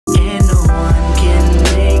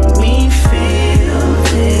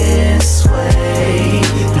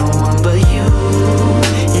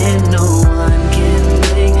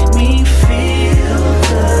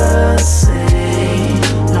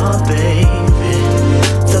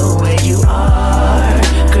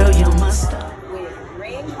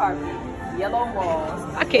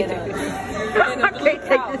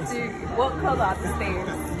color are the stairs?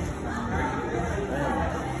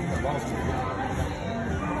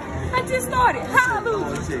 I just started.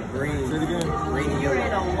 Hallelujah. You said green. Say it again. Green. You're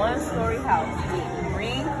in a one-story house with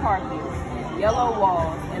green carpet, yellow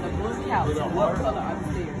walls, and a blue couch. What color are the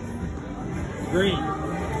stairs? Green.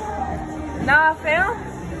 Nah, fam.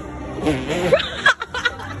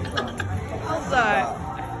 I'm sorry.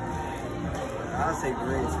 I'll say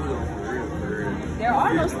green too though, for real. There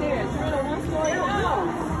are no stairs. You're in a one-story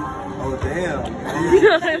house. Oh damn.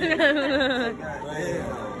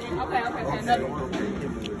 Okay. Another one.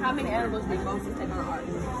 How many animals did Moses take on the ark?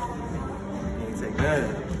 Can't take that.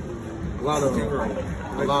 A lot of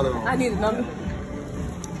them. I need a number.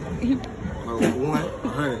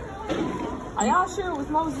 100. Are y'all sure it was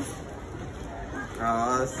Moses?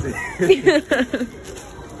 Oh, I see.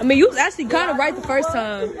 I mean, you was actually kind of right the first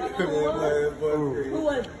time. Who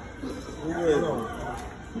was it?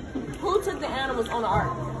 Who took the animals on the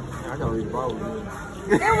ark? I gotta read the Bible.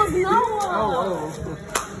 There was no one.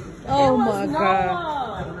 Oh my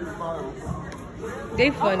God. They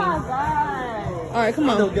Oh funny. my God. All right, come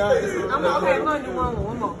on. I'm gonna do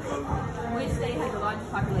one more. Which state has the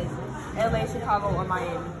largest population? LA, Chicago, or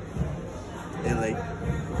Miami? LA.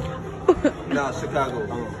 No, Chicago.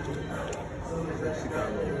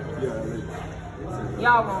 Chicago. Yeah,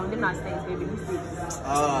 Y'all wrong. They're not states, baby. We cities.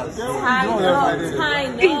 Time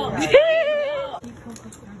up.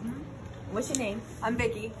 What's your name? I'm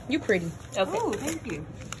Vicky. You pretty. Okay. Oh, thank you.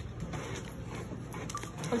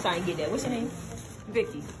 I'm trying to get that. What's your name?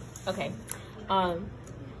 Vicky. Okay.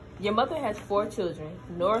 Your mother has 4 children,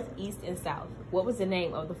 north, east, and south. What was the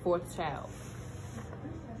name of the 4th child?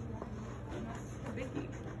 Vicky.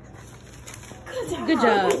 Good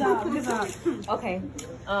job. Good job. Okay.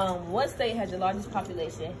 What state has the largest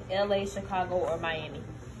population? LA, Chicago, or Miami?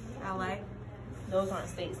 LA. Those aren't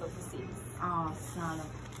states, those are cities. Oh, son of.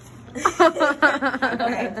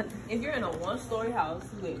 Okay. If you're in a one-story house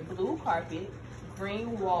with blue carpet,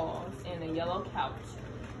 green walls, and a yellow couch,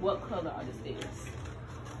 what color are the stairs?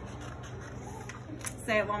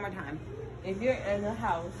 Say it one more time. If you're in a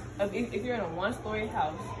house, if you're in a one-story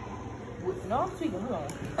house, no, I'm speaking. Hold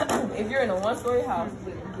on. If you're in a one-story house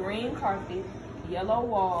with green carpet, yellow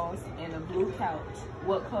walls, and a blue couch,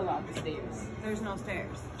 what color are the stairs? There's no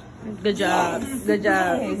stairs. Good job. Good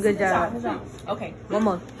job. Good job. Okay. One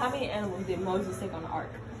more. How many animals did Moses take on the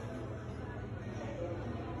ark?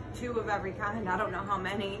 2 of every kind. I don't know how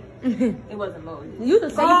many. It wasn't Moses. You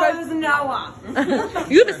the second Oh, it person. was Noah.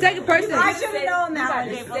 You the second person. I should have known You got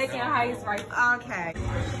that. the second highest, right? Okay.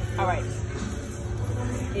 All right.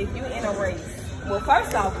 If you in a race, well,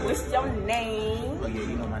 first off, what's your name? Oh yeah,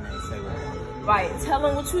 you know my name. Say what? Right. Tell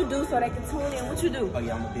them what you do so they can tune in. What you do? Oh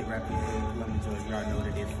yeah, I'm a big rapper. Let me join. You already know what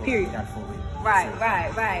it is. Period. Right.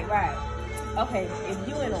 Okay. If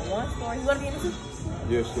you in a one-story, you want to be in the 2?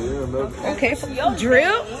 Yes, yeah. Okay. What's your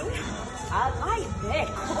Drill. name? I like that.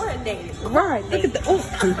 Coordinated. Right. Look at the. Oh.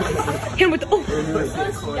 Him with the. Oh.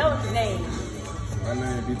 What's your name? My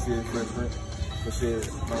name is BTS Fresh Prince. But shit,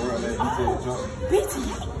 my real name is BTS Jump.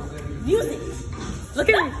 BTS. Music. Look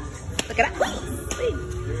at me. Look at that.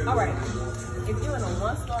 All right. If you're in a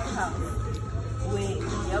one-story house with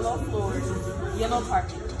yellow floors, yellow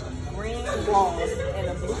carpet, green walls, and a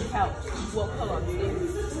blue couch, what color are the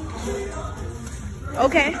stairs?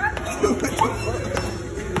 Okay.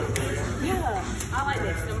 Yeah, I like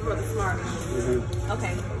that. Some brother smart.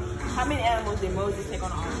 Okay. How many animals did Moses take on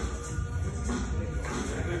the ark?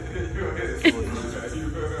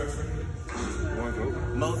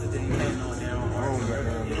 Moses didn't take no damn arm.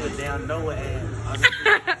 He was down Noah ass.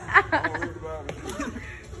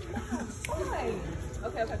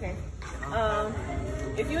 Okay.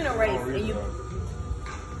 If you're in a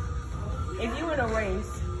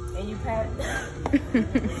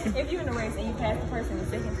race and you pass the person in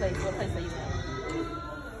second place, what place are you in?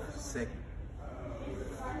 Second.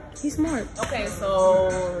 He's smart. Okay, so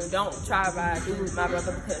don't try to do my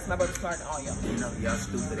brother because my brother's smarter than all y'all. You know, y'all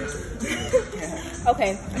stupid ass.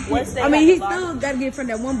 Okay, what state? I mean, he still got to get in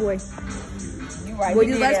front of that one boy. You right. Well,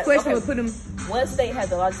 your last question would put him. What state has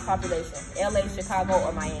the largest population? LA, Chicago,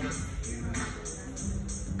 or Miami?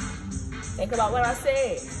 Think about what I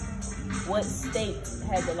said. What state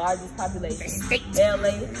has the largest population?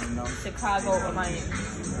 LA, Chicago, or Miami?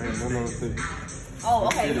 Oh,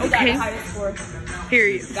 okay. You got the highest score.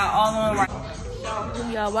 Period. Got all on right.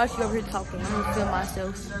 Y'all, why she over here talking? I'm gonna film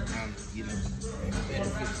myself.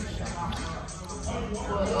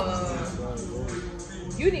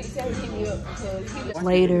 You need to tell him to hit me up because he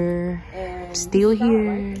Later. Still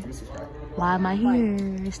here. Why am I here?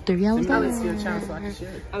 It's 3 hours later. I'm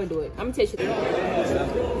gonna do it. I'm gonna tell you.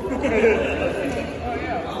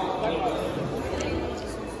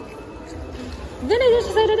 Then they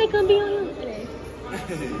just say that they couldn't be on you.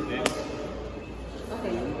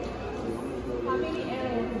 Okay. How many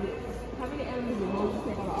animals did Moses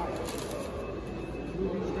take on the ark?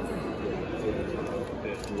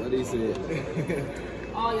 What he said?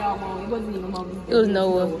 All y'all wrong. It wasn't even Moses. It was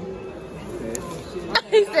Noah.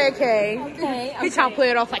 He said K. Okay. He trying to play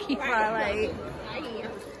it off like he probably like.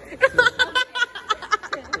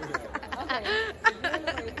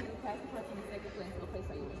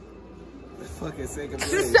 Fucking second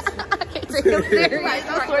place. I can't take him serious.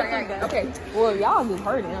 Okay. Well, y'all just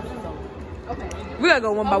heard it. Okay. We gotta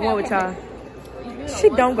go one by one with y'all. She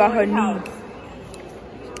don't got her knees.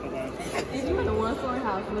 If you're in a one-story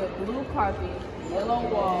house with blue carpet, yellow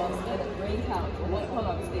walls, and a green couch, what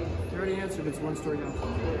color is this? You already answered. It's one-story house.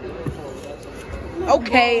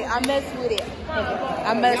 Okay, I messed with it.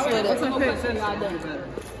 I messed with it. One more question, y'all done. Y'all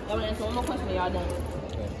want to answer one more question, y'all done.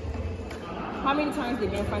 How many times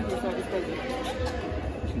did Ben Franklin serve as president?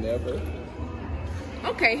 Never.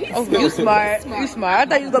 Okay, he's you smart. You smart. I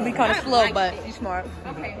thought you was gonna be kind of slow, but you smart.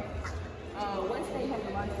 Okay. What state has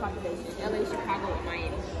the largest population? LA, Chicago, or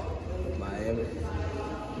Miami? Miami.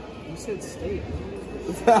 You said state.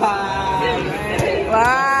 Wow. I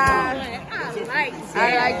like it. I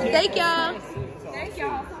like it. Thank y'all. Thank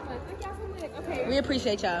y'all so much. Thank y'all so much. Okay. We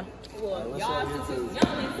appreciate y'all. Well, y'all ain't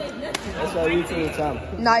said nothing. That's why you two time.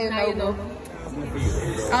 Niyah Nova.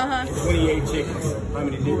 28 chickens. How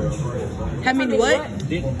many did? How many what?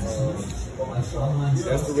 Didn't.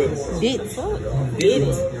 That's the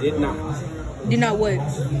riddle. Did not. Did not what?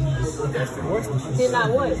 That's the question. Did not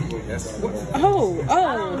what? That's the question. I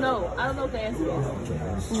don't know. I don't know what the answer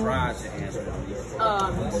is. Try to answer.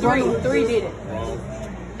 3 did it.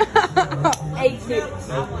 8 did it.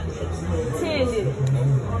 10 did it.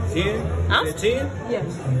 10? Huh? 10? Yes.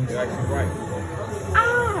 You're actually right.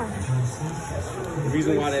 Ah. The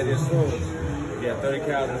reason why that is so, you got 30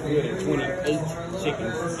 cows in the field and 28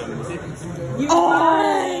 chickens. You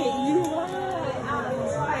right. You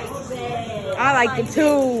right. I like it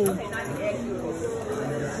too.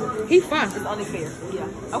 He fine. It's only fair.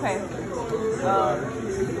 Yeah. Okay.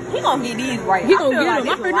 He gonna get these right. He gonna I feel get like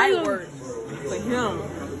them. it's the right word for him.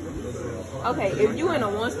 Okay, if you in a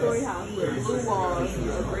one-story house with blue walls,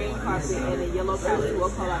 a green carpet, and a yellow couch,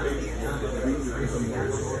 what color is it?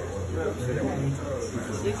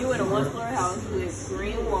 If you in a one-story house with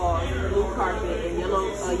green walls, blue carpet, and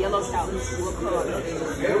yellow couch, what color is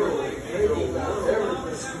it?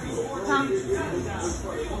 Huh?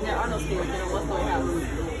 There are no stairs in a one-story house.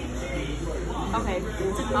 Okay.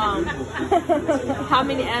 How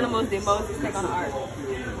many animals did Moses take on the ark?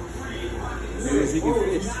 He can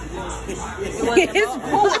fish. It's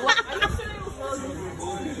cool.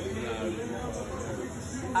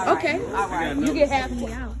 Okay. All right. You get half me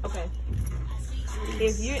out. Okay.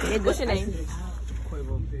 If you, what's your name?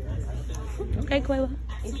 Okay, Quayla.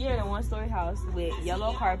 If you're in a one-story house with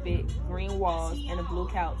yellow carpet, green walls, and a blue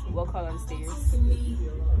couch, what color are the stairs?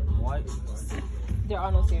 White. There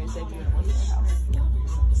are no stairs if you're in a one-story house.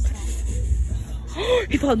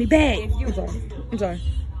 He called me back. I'm sorry.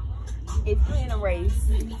 If you're in a race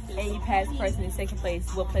and you pass the person in second place,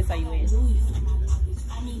 what place are you in?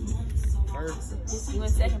 First. You in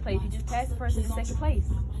second place. You just passed the person in second place.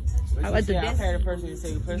 I like the I heard a person in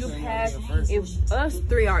second place. You pass. If us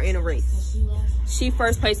 3 are in a race, she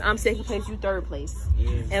first place, I'm second place, you third place,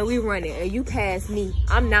 and we running, and you pass me,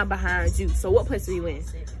 I'm not behind you. So what place are you in?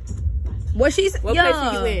 What she's? What place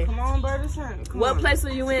are you in? Come on, bro. This time. What place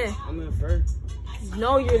are you in? I'm in first.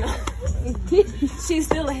 No, you're not. She's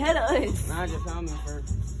still ahead of us. Nah, I just found me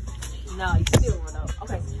first. No, you still won though.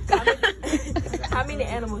 Okay. How many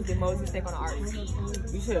animals did Moses take on the ark?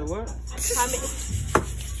 You said what?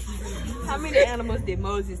 How many animals did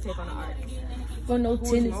Moses take on the ark? For no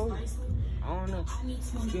tennis. I don't know.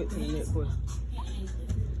 Get to the next question.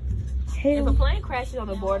 If a plane crashes on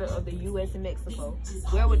the border of the U.S. and Mexico,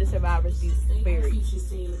 where would the survivors be buried?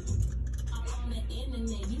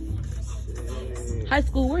 High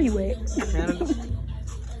school, where you at? Canada.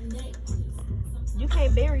 You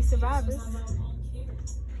can't bury survivors.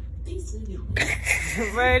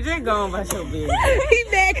 Bro, just going about your business. He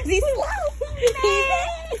mad because he's slow.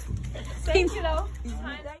 Thank you though.